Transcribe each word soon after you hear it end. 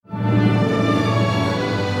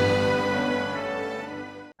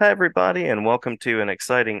Hi, everybody, and welcome to an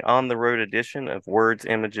exciting on the road edition of Words,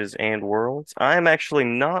 Images, and Worlds. I am actually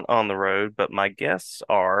not on the road, but my guests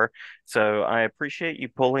are. So I appreciate you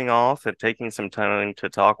pulling off and taking some time to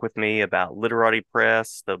talk with me about Literati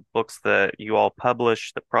Press, the books that you all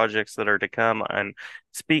publish, the projects that are to come. I'm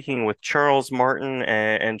speaking with Charles Martin,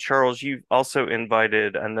 and Charles, you've also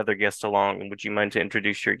invited another guest along. Would you mind to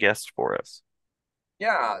introduce your guest for us?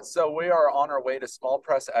 Yeah, so we are on our way to Small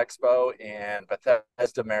Press Expo in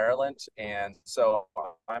Bethesda, Maryland. And so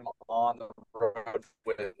I'm on the road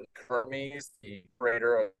with Hermes, the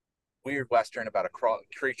creator of weird Western about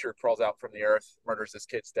creature crawls out from the earth, murders his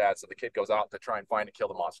kid's dad. So the kid goes out to try and find and kill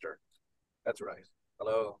the monster. That's right.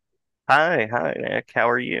 Hello. Hi, Nick. How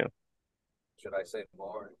are you? Should I say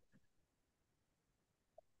more?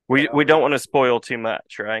 We don't want to spoil too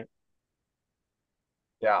much, right?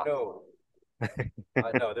 Yeah. No,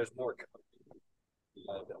 I know there's more.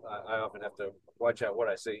 I often have to watch out what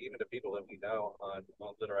I say, even to people that we know on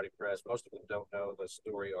Literati Press. Most of them don't know the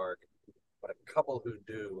story arc, but a couple who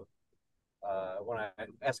do, when I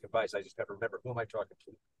ask advice, I just have to remember who am I talking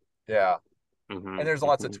to. Yeah, hmm and there's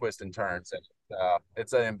lots of hmm twists and turns, and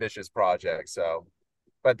it's an ambitious project. So,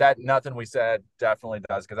 but that nothing we said definitely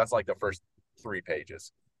does because that's like the first 3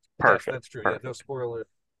 pages. Yes, Perfect. that's true. Yeah, no Perfect. spoiler.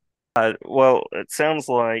 Well, it sounds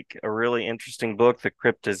like a really interesting book, The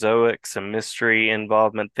Cryptozoic, some mystery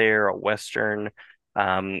involvement there, a Western.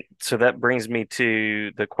 So that brings me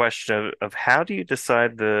to the question of how do you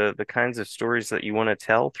decide the kinds of stories that you want to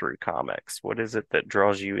tell through comics? What is it that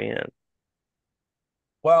draws you in?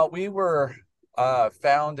 Well, we were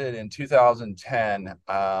founded in 2010,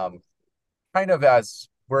 kind of as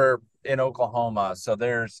we're in Oklahoma, so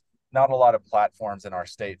there's not a lot of platforms in our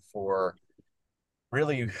state for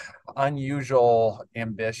really unusual,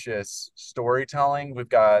 ambitious storytelling. We've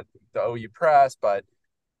got the OU Press, but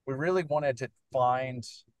we really wanted to find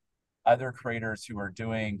other creators who are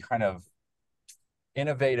doing kind of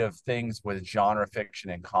innovative things with genre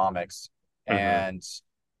fiction and comics. hmm And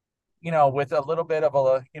with a little bit of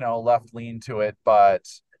a left lean to it, but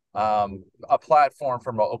a platform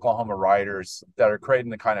from Oklahoma writers that are creating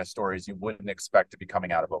the kind of stories you wouldn't expect to be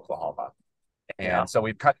coming out of Oklahoma. Yeah. And so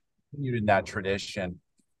we've kind of continued in that tradition.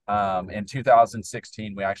 In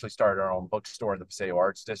 2016, we actually started our own bookstore in the Paseo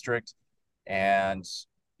Arts District, and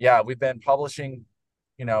yeah, we've been publishing,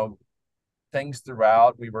 you know, things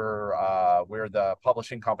throughout. We're the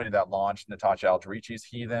publishing company that launched Natasha Alterichi's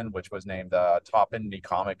Heathen, which was named the top indie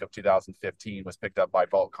comic of 2015, was picked up by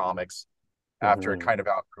Vault Comics after it hmm kind of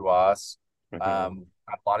outgrew us. hmm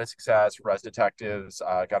Had a lot of success. Res Detectives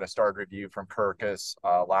got a starred review from Kirkus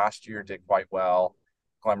last year, did quite well.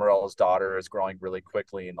 Glamorella's Daughter is growing really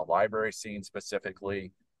quickly in the library scene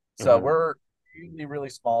specifically. So hmm we're really, really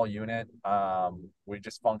small unit. We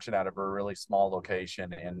just function out of a really small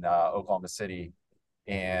location in Oklahoma City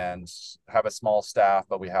and have a small staff,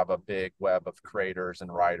 but we have a big web of creators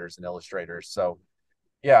and writers and illustrators. So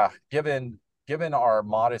yeah, given our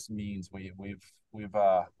modest means, we've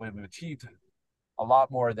achieved a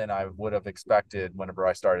lot more than I would have expected whenever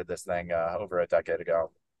I started this thing over a decade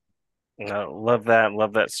ago. No, love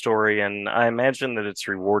that story, and I imagine that it's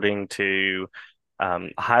rewarding to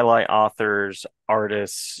highlight authors,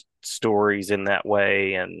 artists, stories in that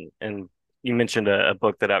way. And you mentioned a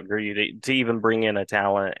book that outgrew you to even bring in a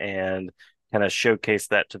talent and kind of showcase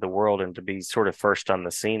that to the world and to be sort of first on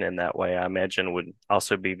the scene in that way, I imagine would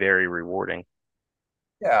also be very rewarding.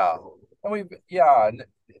 Yeah, and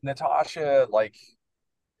Natasha,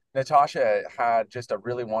 Natasha had just a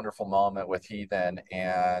really wonderful moment with Heathen,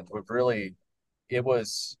 and we've really, it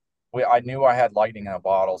was, I knew I had lightning in a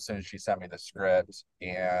bottle as soon as she sent me the script,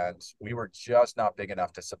 and we were just not big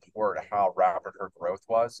enough to support how rapid her growth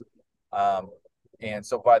was. Um, and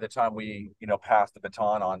so by the time we, passed the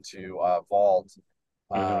baton on to Vault,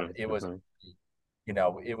 hmm it was, hmm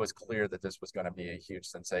it was clear that this was going to be a huge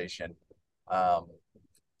sensation. Um,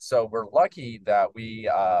 so we're lucky that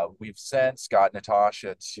we've since got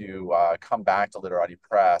Natasha to come back to Literati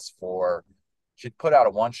Press for she put out a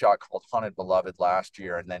one shot called Haunted Beloved last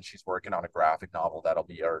year, and then she's working on a graphic novel that'll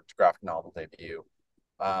be her graphic novel debut.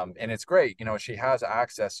 And it's great, she has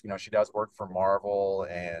access. She does work for Marvel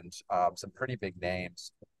and some pretty big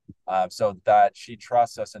names, so that she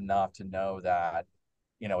trusts us enough to know that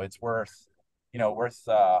it's worth you know worth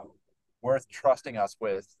worth trusting us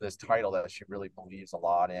with this title that she really believes a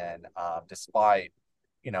lot in, despite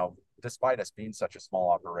us being such a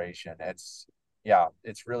small operation. It's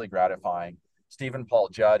really gratifying. Stephen Paul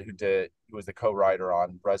Judd, who was the co-writer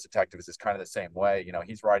on Res Detectives, is kind of the same way.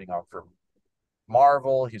 He's writing on for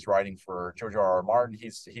Marvel. He's writing for George R. R. Martin.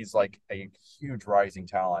 He's like a huge rising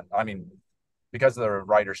talent. I mean, because of the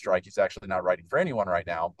writer strike, he's actually not writing for anyone right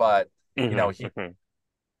now. But you know, hmm he hmm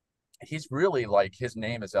he's really like his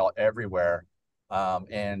name is out everywhere.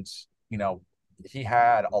 And you know, he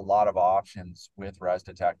had a lot of options with Res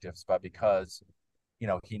Detectives, but because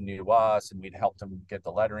he knew us and we'd helped him get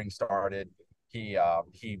the lettering started, he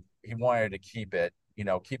wanted to keep it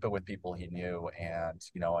with people he knew, and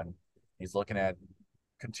he's looking at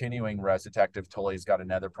continuing Res Detective till he's got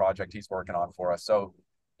another project he's working on for us. So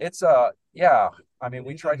it's yeah, I mean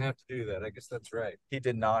we He tried didn't have to do that. I guess that's right. he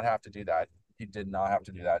did not have to do that. He did not have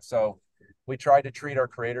to do that. So we try to treat our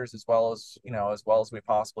creators as well as we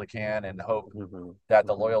possibly can, and hope hmm that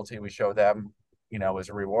the hmm loyalty we show them, is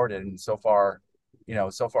rewarded. And so far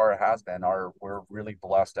it has been. We're really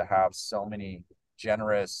blessed to have so many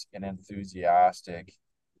generous and enthusiastic,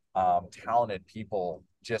 talented people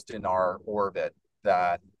just in our orbit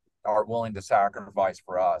that are willing to sacrifice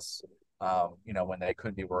for us, when they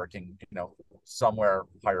could be working, somewhere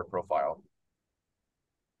higher profile.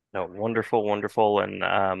 No, wonderful, wonderful.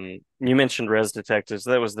 And you mentioned Res Detectives.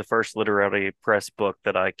 That was the first literary press book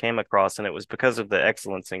that I came across, and it was because of the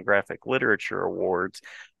Excellence in Graphic Literature Awards,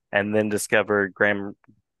 and then discovered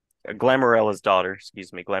Glamorella's Daughter,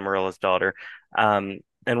 excuse me, Glamorella's Daughter. And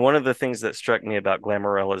one of the things that struck me about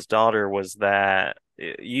Glamorella's Daughter was that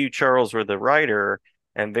you, Charles, were the writer,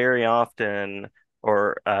 and very often,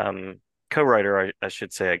 or co-writer, I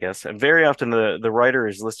should say, I guess, and very often the writer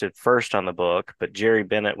is listed first on the book, but Jerry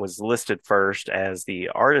Bennett was listed first as the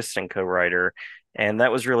artist and co-writer, and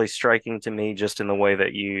that was really striking to me, just in the way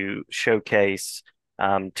that you showcase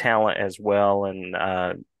talent as well,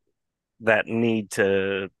 and that need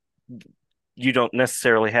to you don't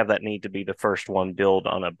necessarily have that need to be the first one billed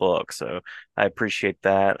on a book. So I appreciate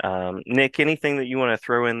that. Nick, anything that you want to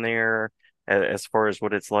throw in there as far as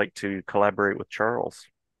what it's like to collaborate with Charles?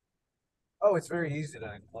 Oh, it's very easy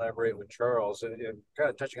to collaborate with Charles. And kind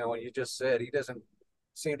of touching on what you just said, he doesn't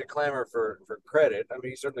seem to clamor for credit. I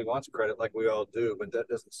mean, he certainly wants credit like we all do, but that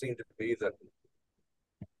doesn't seem to be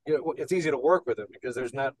it's easy to work with him because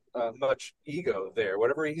there's not much ego there.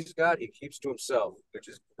 Whatever he's got, he keeps to himself, which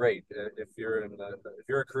is great. If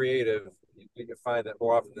you're a creative, you can find that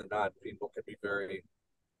more often than not, people can be very,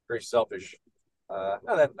 very selfish.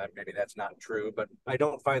 Now that maybe that's not true, but I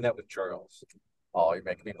don't find that with Charles. Oh, you're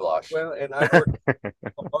making me blush. Well, and I work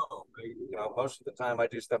alone. Most of the time I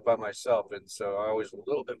do stuff by myself, and so I was a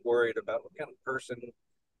little bit worried about what kind of person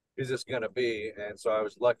is this going to be. And so I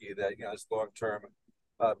was lucky that this long-term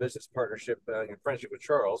business partnership and friendship with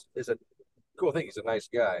Charles is a cool thing. He's a nice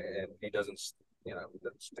guy, and he doesn't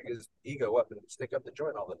stick his ego up and stick up the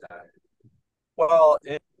joint all the time. Well,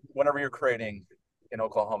 whenever you're creating in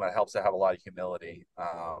Oklahoma, it helps to have a lot of humility.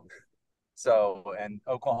 And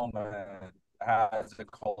Oklahoma has a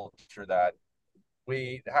culture that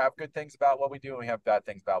we have good things about what we do and we have bad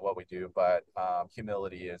things about what we do, but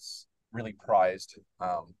humility is really prized,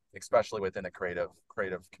 especially within the creative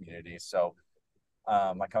community. So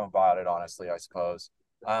I come about it honestly, I suppose.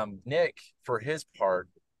 Nick, for his part,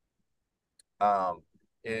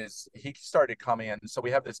 is he started coming in. So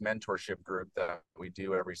we have this mentorship group that we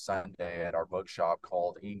do every Sunday at our bookshop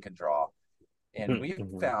called Ink and Draw. And we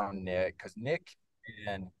Mhm. found Nick because Nick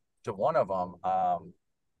and to one of them,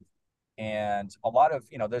 and a lot of,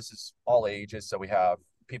 this is all ages. So we have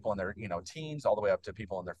people in their, teens all the way up to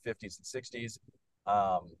people in their 50s and 60s.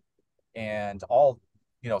 Um, and all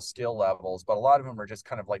skill levels, but a lot of them are just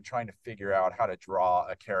kind of like trying to figure out how to draw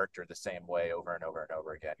a character the same way over and over and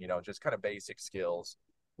over again, just kind of basic skills.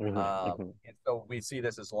 Mhm. Mhm. And so we see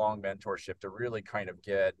this as long mentorship to really kind of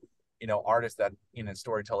get artists that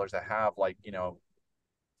storytellers that have like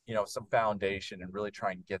some foundation, and really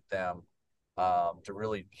try and get them to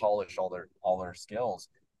really polish all their skills.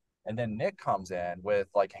 And then Nick comes in with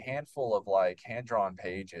like a handful of like hand drawn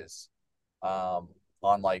pages, um,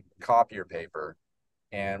 on like copier paper,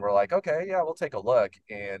 and we're like, okay, yeah, we'll take a look.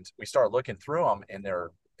 And we start looking through them, and they're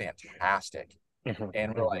fantastic. Mhm.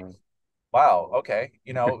 And we're like, Mhm. wow, okay,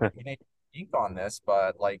 you need ink on this,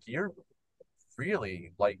 but like you're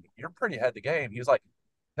really like you're pretty ahead of the game. He was like,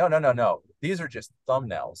 no, no, no, no. These are just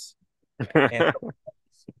thumbnails. And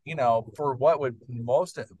for what would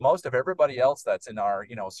most of everybody else that's in our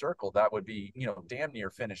circle, that would be damn near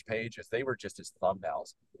finished pages. They were just his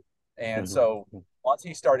thumbnails. And Mhm. so once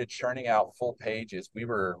he started churning out full pages, we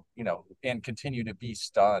were, and continue to be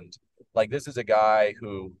stunned. Like this is a guy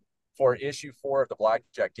who, for issue 4 of the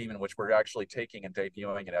Blackjack Demon, which we're actually taking and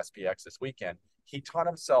debuting at SPX this weekend, he taught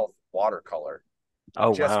himself watercolor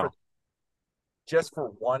Oh, just for wow. just for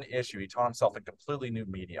one issue. He taught himself a completely new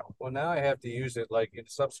medium. Well, now I have to use it like in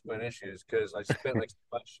subsequent issues because I spent like so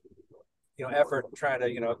much effort trying to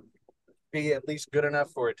be at least good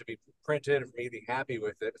enough for it to be printed, for me to be happy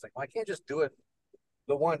with it. It's like, well, I can't just do it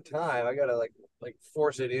the one time. I gotta like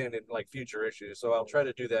force it in like future issues. So I'll try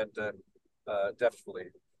to do that definitely.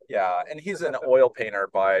 Yeah, and he's an oil painter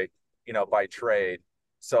by, by trade.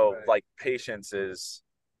 So Right. like patience is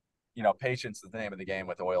the name of the game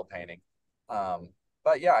with oil painting. Um,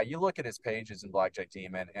 but yeah, you look at his pages in Blackjack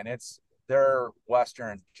Demon, and they're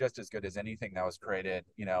Western just as good as anything that was created,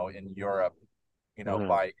 in Europe, Hmm.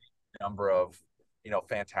 by a number of,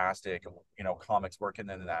 fantastic, comics working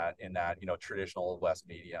in that, traditional West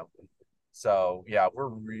medium. So yeah, we're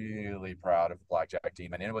really proud of Blackjack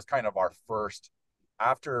Demon. And it was kind of our first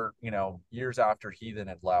after, years after Heathen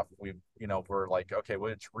had left, we're like, okay, well,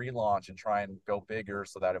 let's relaunch and try and go bigger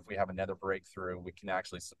so that if we have another breakthrough, we can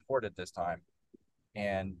actually support it this time.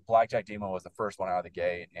 And Blackjack Demon was the first one out of the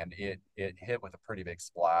gate, and it hit with a pretty big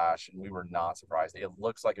splash, and we were not surprised. It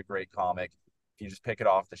looks like a great comic. If you just pick it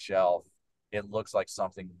off the shelf, it looks like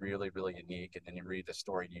something really, really unique, and then you read the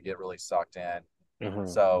story and you get really sucked in. Hmm.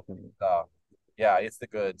 So, Hmm. uh, yeah, it's the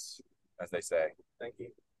goods, as they say. Thank you.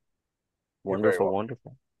 You're very Wonderful, welcome.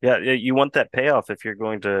 wonderful. Yeah, you want that payoff if you're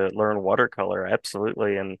going to learn watercolor,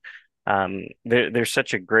 absolutely. And there's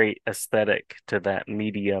such a great aesthetic to that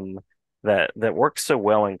medium that works so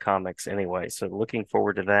well in comics anyway. So looking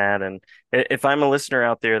forward to that. And if I'm a listener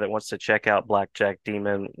out there that wants to check out Blackjack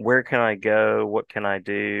Demon, where can I go? What can I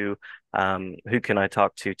do? Who can I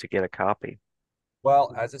talk to get a copy?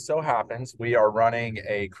 Well, as it so happens, we are running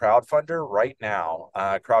a crowdfunder right now.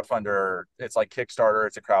 Crowdfunder, it's like Kickstarter.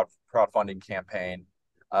 It's a crowdfunding campaign.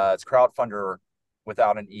 It's crowdfunder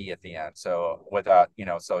without an E at the end. So without,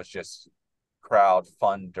 so it's just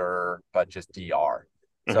crowdfunder, but just DR.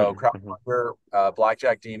 So Hmm. Hmm. crowdfunder,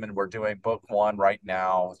 Blackjack Demon. We're doing book one right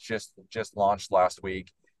now. It's just launched last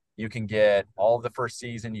week. You can get all of the first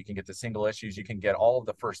season. You can get the single issues. You can get all of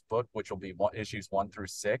the first book, which will be issues 1 through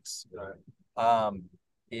 6. Right.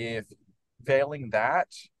 If failing that,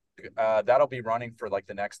 that'll be running for like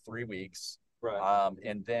the next 3 weeks. Right.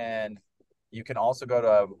 And then you can also go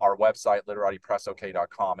to our website,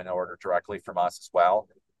 literatipressok.com, and order directly from us as well.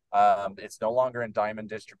 It's no longer in Diamond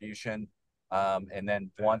distribution. And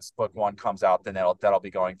then once book one comes out, then that'll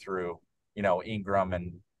be going through, Ingram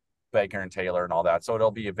and Baker and Taylor and all that. So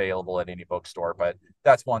it'll be available at any bookstore. But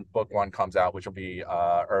that's when book one comes out, which will be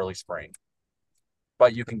early spring.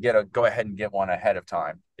 But you can go ahead and get one ahead of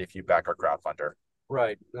time if you back our crowdfunder.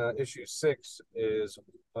 Right. Issue 6 is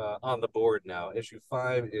on the board now. Issue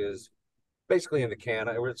 5 is basically in the can.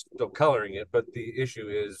 We're still coloring it, but the issue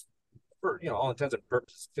is, for all intents and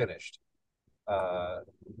purposes, finished.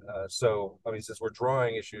 So I mean, since we're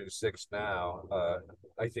drawing issue 6 now,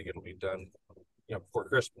 I think it'll be done, before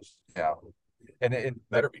Christmas. Yeah, and it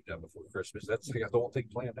Better be done before Christmas. That's the whole thing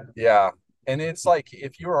planned out. yeah, and it's like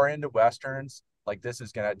if you are into westerns, like this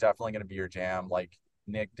is definitely gonna be your jam. Like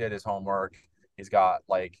Nick did his homework. He's got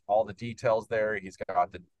like all the details there. He's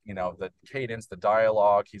got the cadence, the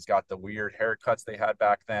dialogue. He's got the weird haircuts they had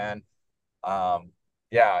back then.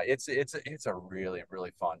 Yeah, it's a really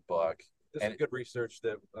really fun book. This And is good research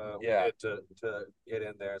that we yeah, did to get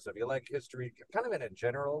in there. So if you like history, kind of in a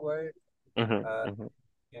general way, Hmm. uh, Hmm.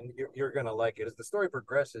 and you're gonna like it. As the story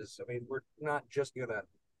progresses, I mean, we're not just gonna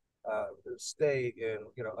stay in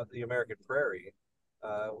the American prairie.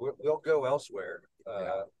 We'll go elsewhere,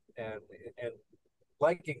 yeah. and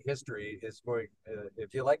liking history is going.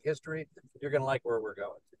 If you like history, you're gonna like where we're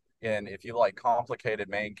going. And if you like complicated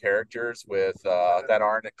main characters with that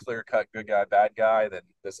aren't a clear cut good guy bad guy, then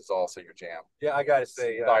this is also your jam. Yeah, I gotta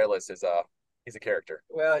say, Silas is he's a character.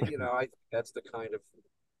 well, I think that's the kind of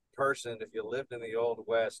person. If you lived in the old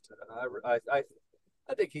West, I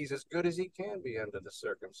think he's as good as he can be under the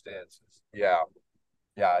circumstances. Yeah,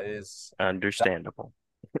 yeah, it is that. Understandable.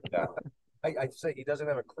 Yeah, I'd say he doesn't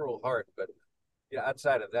have a cruel heart, but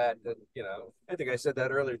outside of that, I think I said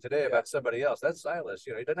that earlier today yeah, about somebody else. That's Silas.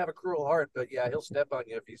 He doesn't have a cruel heart, but yeah, he'll step on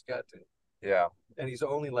you if he's got to. yeah, And he's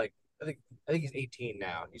only like, I think he's 18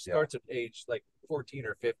 now. He yeah, starts at age like 14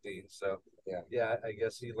 or 15. So yeah, yeah, I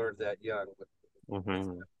guess he learned that young. But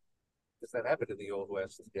Hmm. does that happen in the old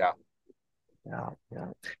West? yeah. Yeah, yeah.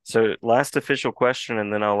 So last official question,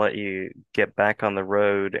 and then I'll let you get back on the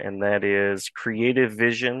road, and that is creative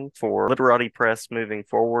vision for Literati Press moving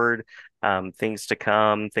forward, things to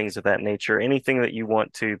come, things of that nature, anything that you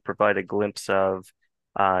want to provide a glimpse of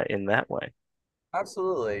in that way.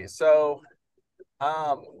 Absolutely. So,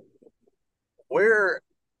 um, we're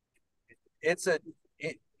it's a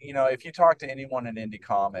it, if you talk to anyone in indie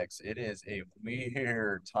comics, it is a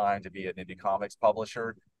weird time to be an indie comics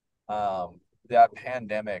publisher. That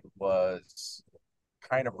pandemic was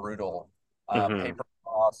kind of brutal. Hmm. Paper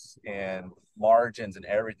costs and margins and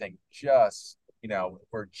everything just,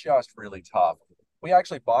 were just really tough. We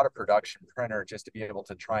actually bought a production printer just to be able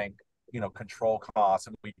to try and, control costs,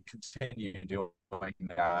 and we continue doing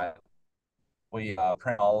that. We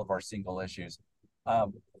print all of our single issues.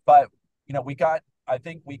 But, I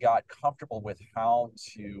think we got comfortable with how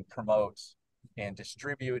to promote and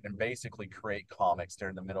distribute and basically create comics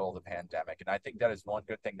during the middle of the pandemic. And I think that is one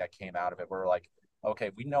good thing that came out of it. We're like,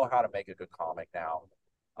 okay, we know how to make a good comic now.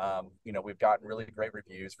 We've gotten really great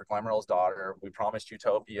reviews for Glamourell's Daughter. We promised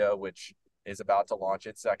Utopia, which is about to launch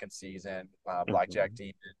its second season. Blackjack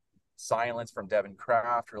Demon, Silence from Devin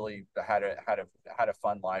Kraft really had a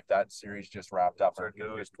fun life. That series just wrapped up. It's our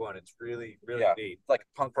newest one. It's really neat. Like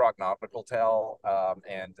a punk rock nautical tale,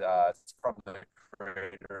 and it's from the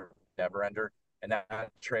creator Neverender, and that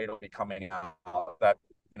trade will be coming out. That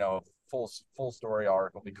full story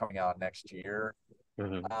arc will be coming out next year.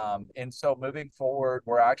 And so moving forward,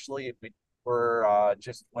 we're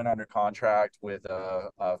just went under contract with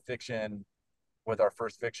a fiction, with our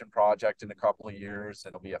first fiction project in a couple of years.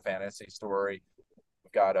 It'll be a fantasy story.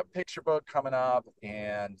 We've got a picture book coming up,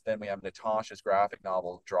 and then we have Natasha's graphic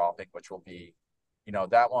novel dropping, which will be,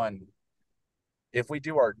 that one. If we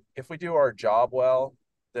do our job well,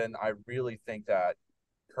 then I really think that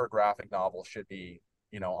her graphic novel should be,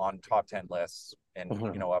 on top 10 lists and,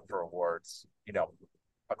 up for awards,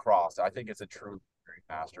 across. I think it's a true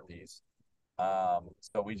masterpiece.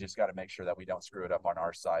 So we just got to make sure that we don't screw it up on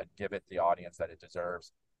our side, give it the audience that it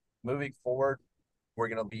deserves. Moving forward, we're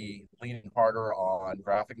going to be leaning harder on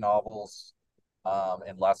graphic novels,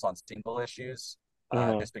 and less on single issues,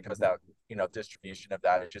 just because that, distribution of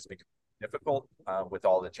that has just become difficult, with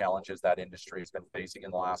all the challenges that industry has been facing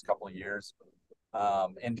in the last couple of years.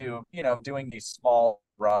 And doing these small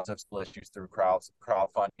runs of single issues through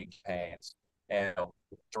crowdfunding campaigns and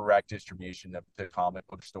direct distribution to comic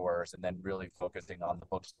book stores, and then really focusing on the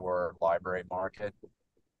bookstore library market.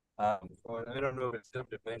 Well, I don't know if it's time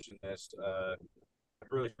to mention this. I'm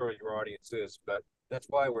really sure your audience is, but that's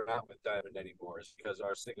why we're not with Diamond anymore, is because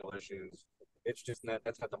our single issues, it's just not,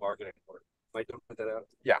 that's not the market anymore. Am I don't point that out?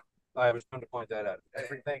 Yeah. I was trying to point that out.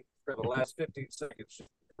 Everything for the last 15 seconds,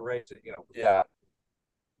 raise it, Yeah.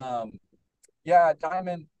 Yeah,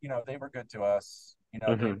 Diamond, they were good to us. They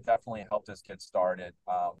definitely helped us get started.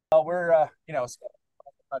 Well, we're,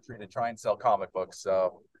 country to try and sell comic books.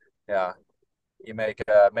 So, yeah, you make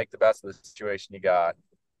the best of the situation you got.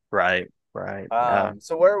 Right.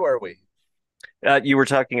 So where were we? You were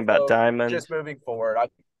talking about Diamond. Just moving forward,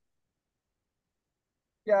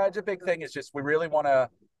 it's a big thing. Is just we really want to,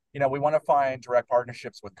 we want to find direct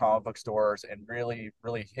partnerships with comic book stores and really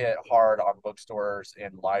hit hard on bookstores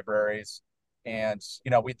and libraries. And,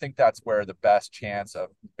 we think that's where the best chance of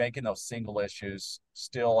making those single issues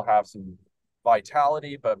still have some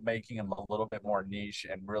vitality, but making them a little bit more niche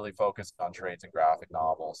and really focused on trades and graphic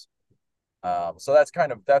novels. So that's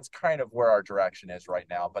kind of where our direction is right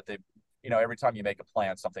now. But every time you make a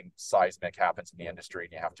plan, something seismic happens in the industry,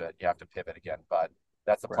 and you have to pivot again. But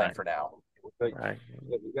that's the plan for now. Right.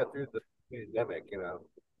 We got through the pandemic.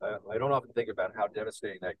 I don't often think about how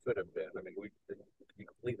devastating that could have been. I mean, we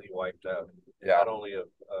completely wiped out not only of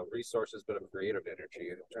resources but of creative energy.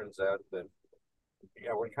 And it turns out that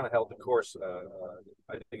we kind of held the course.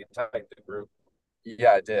 I think it tightened the group.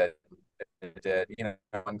 Yeah, it did. It did.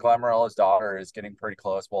 And Glamorella's Daughter is getting pretty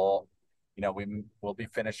close. We'll be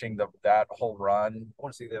finishing that whole run. I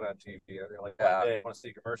want to see that on TV. One day I want to see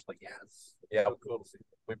a commercial. Like, yes. Yeah. So cool to see.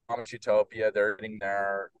 We promised Utopia. They're getting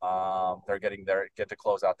there. They're getting there. Get to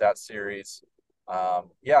close out that series.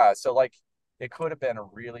 So like it could have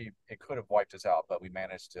wiped us out, but we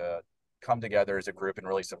managed to come together as a group and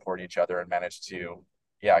really support each other and managed to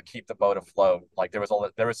keep the boat afloat. Like there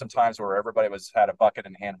was some times where everybody had a bucket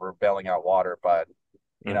in hand, we're bailing out water, but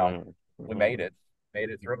we made it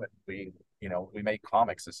through it. We make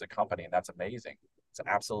comics as a company, and that's amazing. It's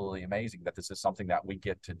absolutely amazing that this is something that we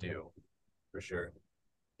get to do. For sure.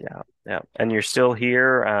 Yeah. And you're still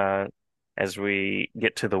here as we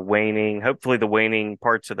get to hopefully the waning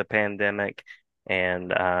parts of the pandemic,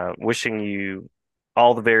 and wishing you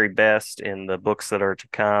all the very best in the books that are to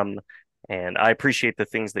come. And I appreciate the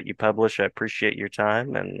things that you publish. I appreciate your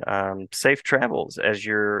time, and safe travels as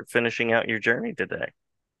you're finishing out your journey today.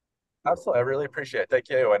 Absolutely. I really appreciate it. Thank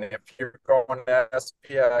you. And if you're going to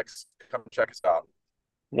SPX, come check us out.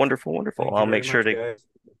 Wonderful. Thank I'll you make sure very to, much, guys.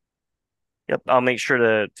 yep, I'll make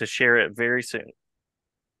sure to share it very soon.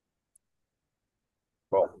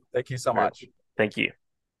 Cool. Thank you so All right. much. Thank you.